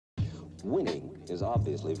Winning is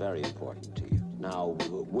obviously very important to you. Now,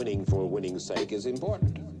 winning for winning's sake is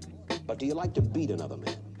important. But do you like to beat another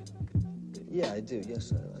man? Yeah, I do.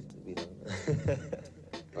 Yes, I like to beat him.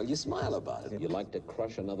 Well, you smile about it. You like to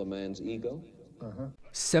crush another man's ego?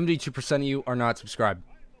 72% of you are not subscribed.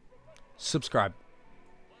 Subscribe.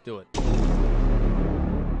 Do it.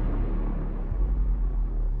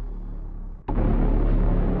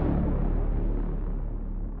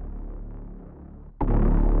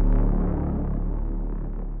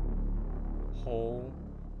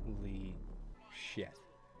 Holy shit.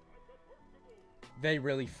 They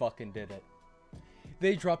really fucking did it.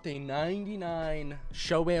 They dropped a 99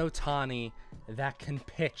 Shohei Ohtani that can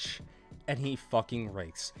pitch, and he fucking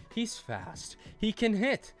rakes. He's fast. He can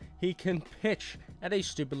hit. He can pitch at a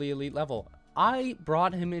stupidly elite level. I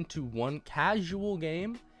brought him into one casual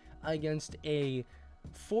game against a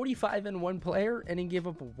 45-1 player, and he gave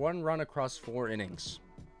up 1 run across 4 innings.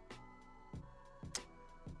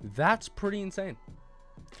 That's pretty insane.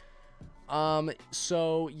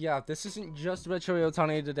 So yeah, this isn't just about Shohei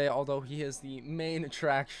Ohtani today, although he is the main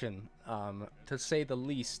attraction, to say the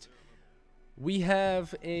least. We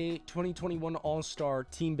have a 2021 All-Star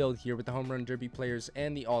team build here with the Home Run Derby players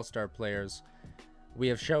and the All-Star players. We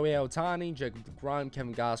have Shohei Ohtani, Jacob deGrom,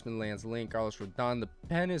 Kevin Gausman, Lance Lynn, Carlos Rodon. The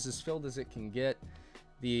pen is as filled as it can get.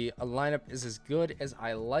 The lineup is as good as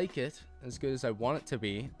I like it, as good as I want it to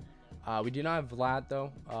be. We do not have Vlad,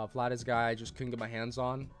 though. Vlad is a guy I just couldn't get my hands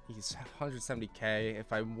on. He's 170k.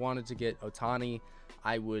 If I wanted to get Ohtani,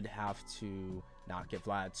 I would have to not get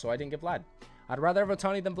Vlad. So I didn't get Vlad. I'd rather have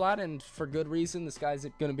Ohtani than Vlad, and for good reason. This guy's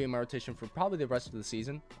going to be in my rotation for probably the rest of the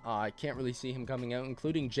season. I can't really see him coming out,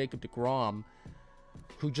 including Jacob deGrom,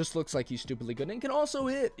 who just looks like he's stupidly good and can also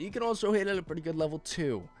hit. He can also hit at a pretty good level,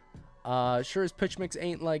 too. Sure, his pitch mix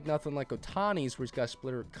ain't like nothing like Ohtani's, where he's got a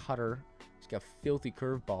splitter cutter. He's got a filthy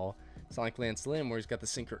curveball. It's not like Lance Lynn, where he's got the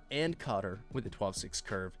sinker and cutter with the 12-6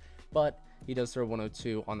 curve. But he does throw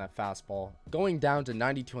 102 on that fastball, going down to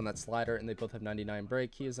 92 on that slider, and they both have 99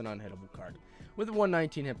 break. He is an unhittable card with a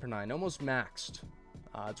 119 hit per 9, almost maxed.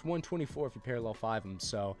 It's 124 if you parallel 5 him,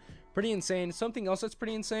 so pretty insane. Something else that's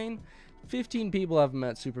pretty insane, 15 people have him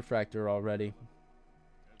at Superfractor already.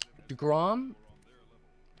 deGrom,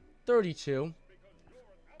 32.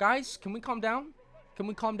 Guys, can we calm down? Can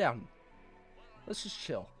we calm down? Let's just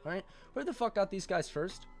chill, alright? Where the fuck got these guys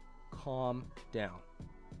first? Calm down.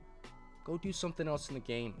 Go do something else in the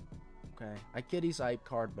game, okay? I get he's a hype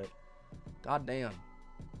card, but goddamn.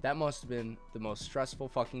 That must have been the most stressful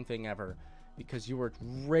fucking thing ever, because you were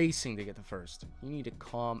racing to get the first. You need to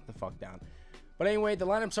calm the fuck down. But anyway, the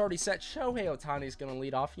lineup's already set. Shohei Ohtani is going to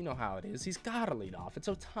lead off. You know how it is. He's got to lead off. It's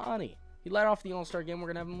Ohtani. He led off the All-Star game. We're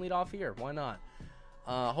going to have him lead off here. Why not?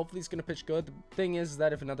 Hopefully he's going to pitch good. The thing is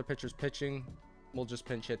that if another pitcher's pitching, we'll just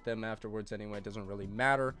pinch hit them afterwards anyway. It doesn't really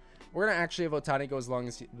matter. We're going to actually have Ohtani go as long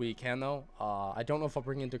as we can, though. I don't know if I'll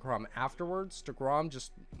bring in deGrom afterwards. deGrom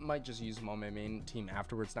might just use him on my main team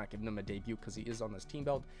afterwards, not giving him a debut because he is on this team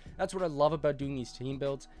build. That's what I love about doing these team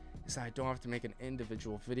builds, is that I don't have to make an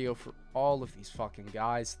individual video for all of these fucking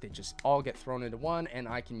guys. They just all get thrown into one, and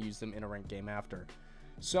I can use them in a ranked game after.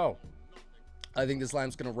 So, I think this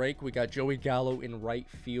line's going to rake. We got Joey Gallo in right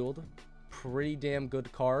field. Pretty damn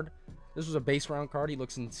good card. This was a base round card. He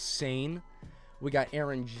looks insane. We got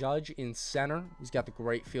Aaron Judge in center. He's got the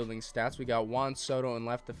great fielding stats. We got Juan Soto in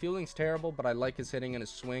left. The fielding's terrible, but I like his hitting and his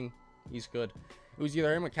swing. He's good. It was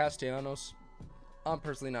either him or Castellanos. I'm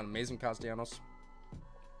personally not amazing Castellanos,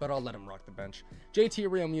 but I'll let him rock the bench. JT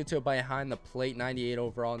Realmuto behind the plate, 98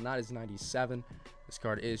 overall, not his 97. This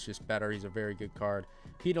card is just better. He's a very good card.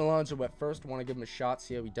 Pete Alonso at first. Want to give him a shot,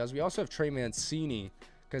 see how he does. We also have Trey Mancini,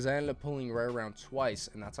 because I ended up pulling right around twice,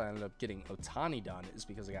 and that's how I ended up getting Ohtani done, is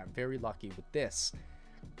because I got very lucky with this.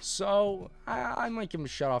 So, I might give him a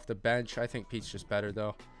shot off the bench. I think Pete's just better,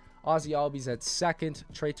 though. Ozzy Albies at second.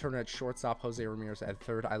 Trey Turner at shortstop. Jose Ramirez at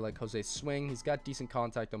third. I like Jose's swing. He's got decent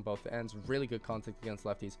contact on both ends. Really good contact against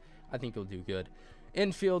lefties. I think he'll do good.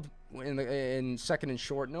 Infield, in second and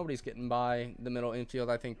short, nobody's getting by. The middle infield,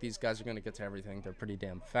 I think these guys are going to get to everything. They're pretty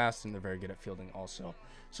damn fast, and they're very good at fielding also.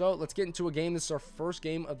 So, let's get into a game. This is our first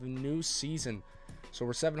game of the new season. So,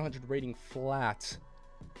 we're 700 rating flat.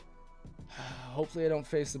 Hopefully, I don't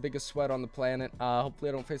face the biggest sweat on the planet. Hopefully,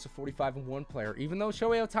 I don't face a 45-1 player. Even though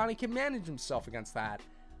Shohei Ohtani can manage himself against that,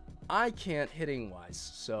 I can't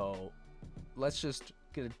hitting-wise. So, let's just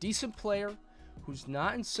get a decent player who's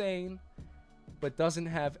not insane, but doesn't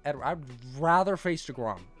have Edward. I'd rather face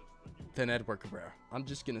deGrom than Edward Cabrera. I'm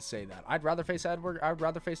just gonna say that. I'd rather face Edward. I'd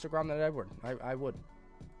rather face deGrom than Edward. I would.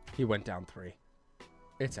 He went down 3.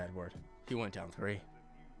 It's Edward. He went down 3.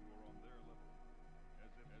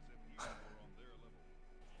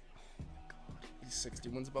 60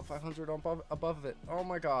 wins above 500 above it. Oh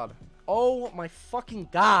my god. Oh my fucking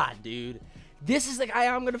god, dude. This is the guy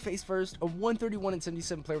I'm going to face first. A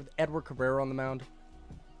 131-77 player with Edward Cabrera on the mound.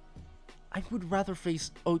 I would rather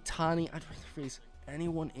face Ohtani. I'd rather face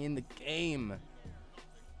anyone in the game.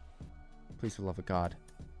 Please, for the love of God,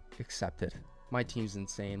 accept it. My team's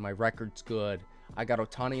insane. My record's good. I got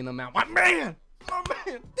Ohtani in the mound. My man!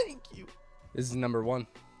 Thank you. This is number one.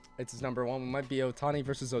 It's his number one. We might be Ohtani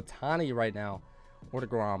versus Ohtani right now. Or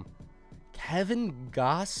DeGrom. Kevin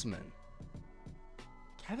Gausman.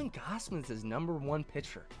 Kevin Gausman's his number one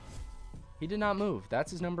pitcher. He did not move.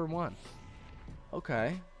 That's his number one.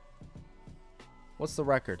 Okay. What's the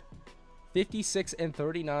record?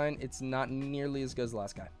 56-39. It's not nearly as good as the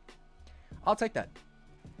last guy. I'll take that.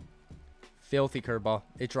 Filthy curveball.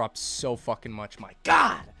 It drops so fucking much. My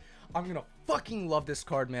god! I'm gonna fucking love this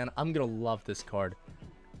card, man. I'm gonna love this card.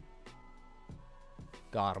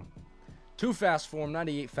 Got him. Too fast for him.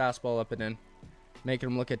 98 fastball up and in. Making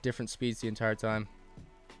him look at different speeds the entire time.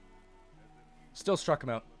 Still struck him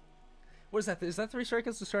out. What is that? Is that 3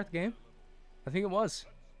 strikeouts to start the game? I think it was.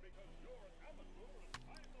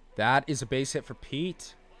 That is a base hit for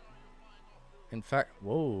Pete. In fact,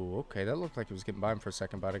 whoa, okay. That looked like he was getting by him for a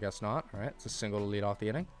second, but I guess not. All right, it's a single to lead off the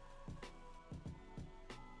inning.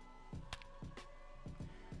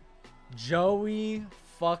 Joey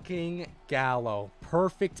fucking Gallo.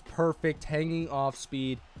 Perfect, hanging off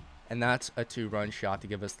speed. And that's a 2-run shot to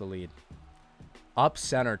give us the lead. Up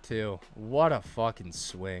center, too. What a fucking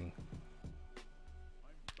swing.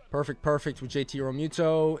 Perfect with JT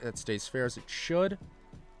Realmuto. It stays fair as it should.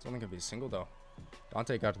 It's only going to be a single, though.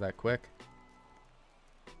 Dante got to that quick.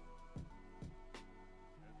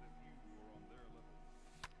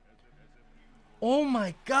 Oh,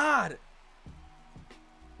 my God.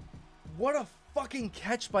 What a fucking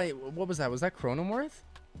catch by... What was that? Was that Cronenworth?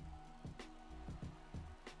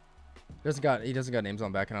 He doesn't got names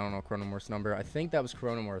on back, and I don't know Cronenworth's number. I think that was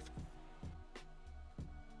Cronenworth.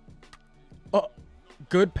 Oh,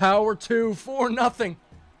 good power too. 4-0.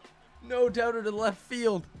 No doubter to left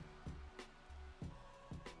field.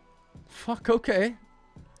 Fuck, okay.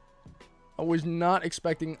 I was not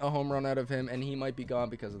expecting a home run out of him, and he might be gone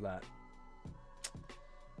because of that.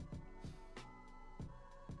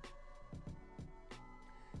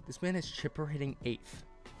 This man is chipper hitting 8th.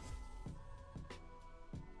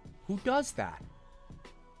 Who does that?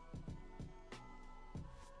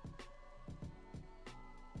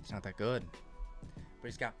 It's not that good. But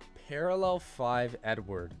he's got parallel 5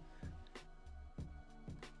 Edward.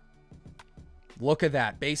 Look at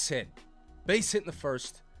that. Base hit. Base hit in the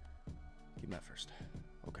first. Give him that first.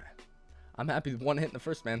 Okay. I'm happy with 1 hit in the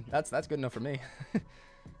first, man. That's good enough for me.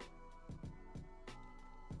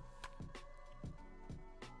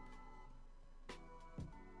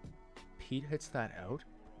 Pete hits that out.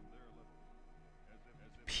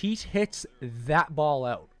 Pete hits that ball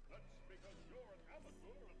out.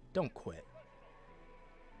 Don't quit.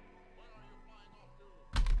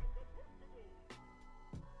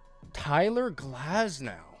 Tyler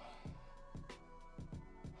Glasnow.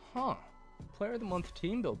 Huh. Player of the month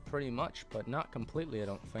team build pretty much, but not completely, I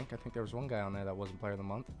don't think. I think there was one guy on there that wasn't player of the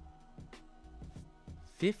month.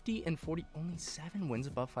 50-40, only 7 wins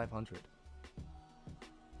above 500.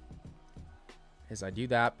 As I do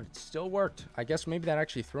that, but it still worked. I guess maybe that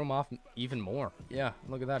actually threw him off even more. Yeah,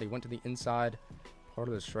 look at that. He went to the inside part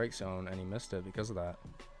of the strike zone, and he missed it because of that.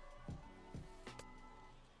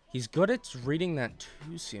 He's good at reading that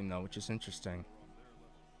 2-seam, though, which is interesting.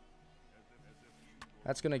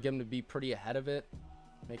 That's going to get him to be pretty ahead of it.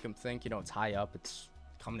 Make him think, you know, it's high up. It's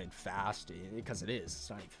coming in fast, because it is. It's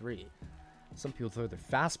 93. Some people throw their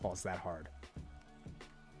fastballs that hard.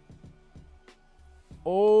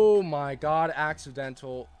 Oh my god,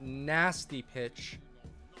 accidental. Nasty pitch.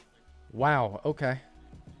 Wow, okay.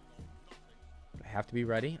 I have to be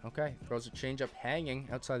ready. Okay, throws a changeup hanging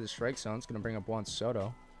outside the strike zone. It's going to bring up Juan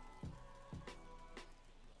Soto.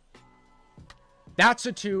 That's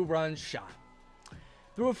a 2-run shot.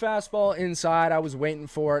 Threw a fastball inside. I was waiting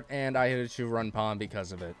for it, and I hit a 2-run bomb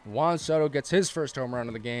because of it. Juan Soto gets his first home run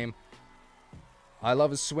of the game. I love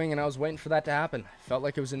his swing, and I was waiting for that to happen. Felt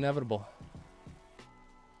like it was inevitable.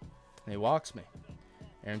 And he walks me.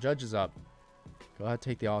 Aaron Judge is up. Go ahead,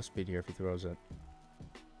 take the off speed here if he throws it.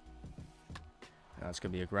 That's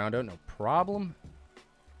going to be a ground out, no problem.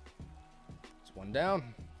 It's 1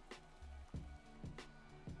 down.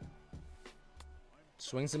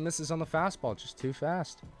 Swings and misses on the fastball, just too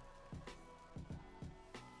fast.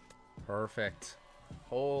 Perfect.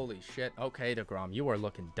 Holy shit. Okay, DeGrom, you are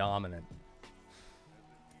looking dominant.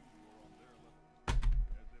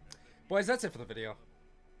 Boys, that's it for the video.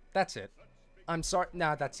 That's it. I'm sorry.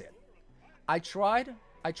 Nah, that's it. I tried.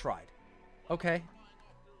 Okay?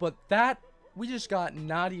 But we just got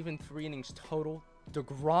not even 3 innings total.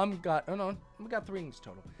 DeGrom got, oh no, we got 3 innings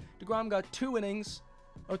total. DeGrom got 2 innings.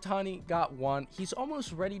 Ohtani got 1. He's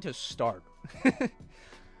almost ready to start.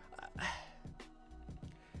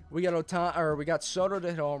 We got Soto to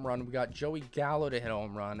hit a home run. We got Joey Gallo to hit a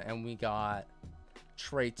home run. And we got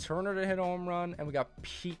Trey Turner to hit a home run. And we got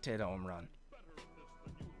Pete to hit a home run.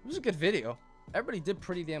 It was a good video. Everybody did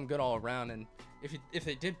pretty damn good all around. And if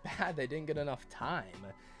they did bad, they didn't get enough time.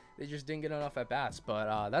 They just didn't get enough at-bats.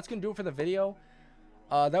 But that's going to do it for the video.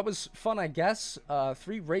 That was fun, I guess.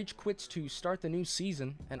 3 rage quits to start the new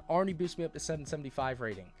season. And Arnie boosted me up to 775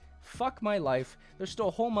 rating. Fuck my life. There's still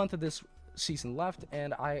a whole month of this season left,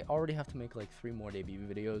 and I already have to make like 3 more debut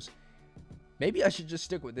videos. Maybe I should just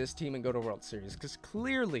stick with this team and go to World Series, because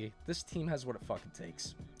clearly this team has what it fucking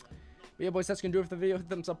takes. But yeah, boys, that's gonna do it for the video. Hit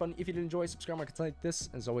the thumbs up button if you did enjoy. Subscribe, content like this.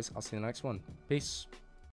 As always, I'll see you in the next one. Peace.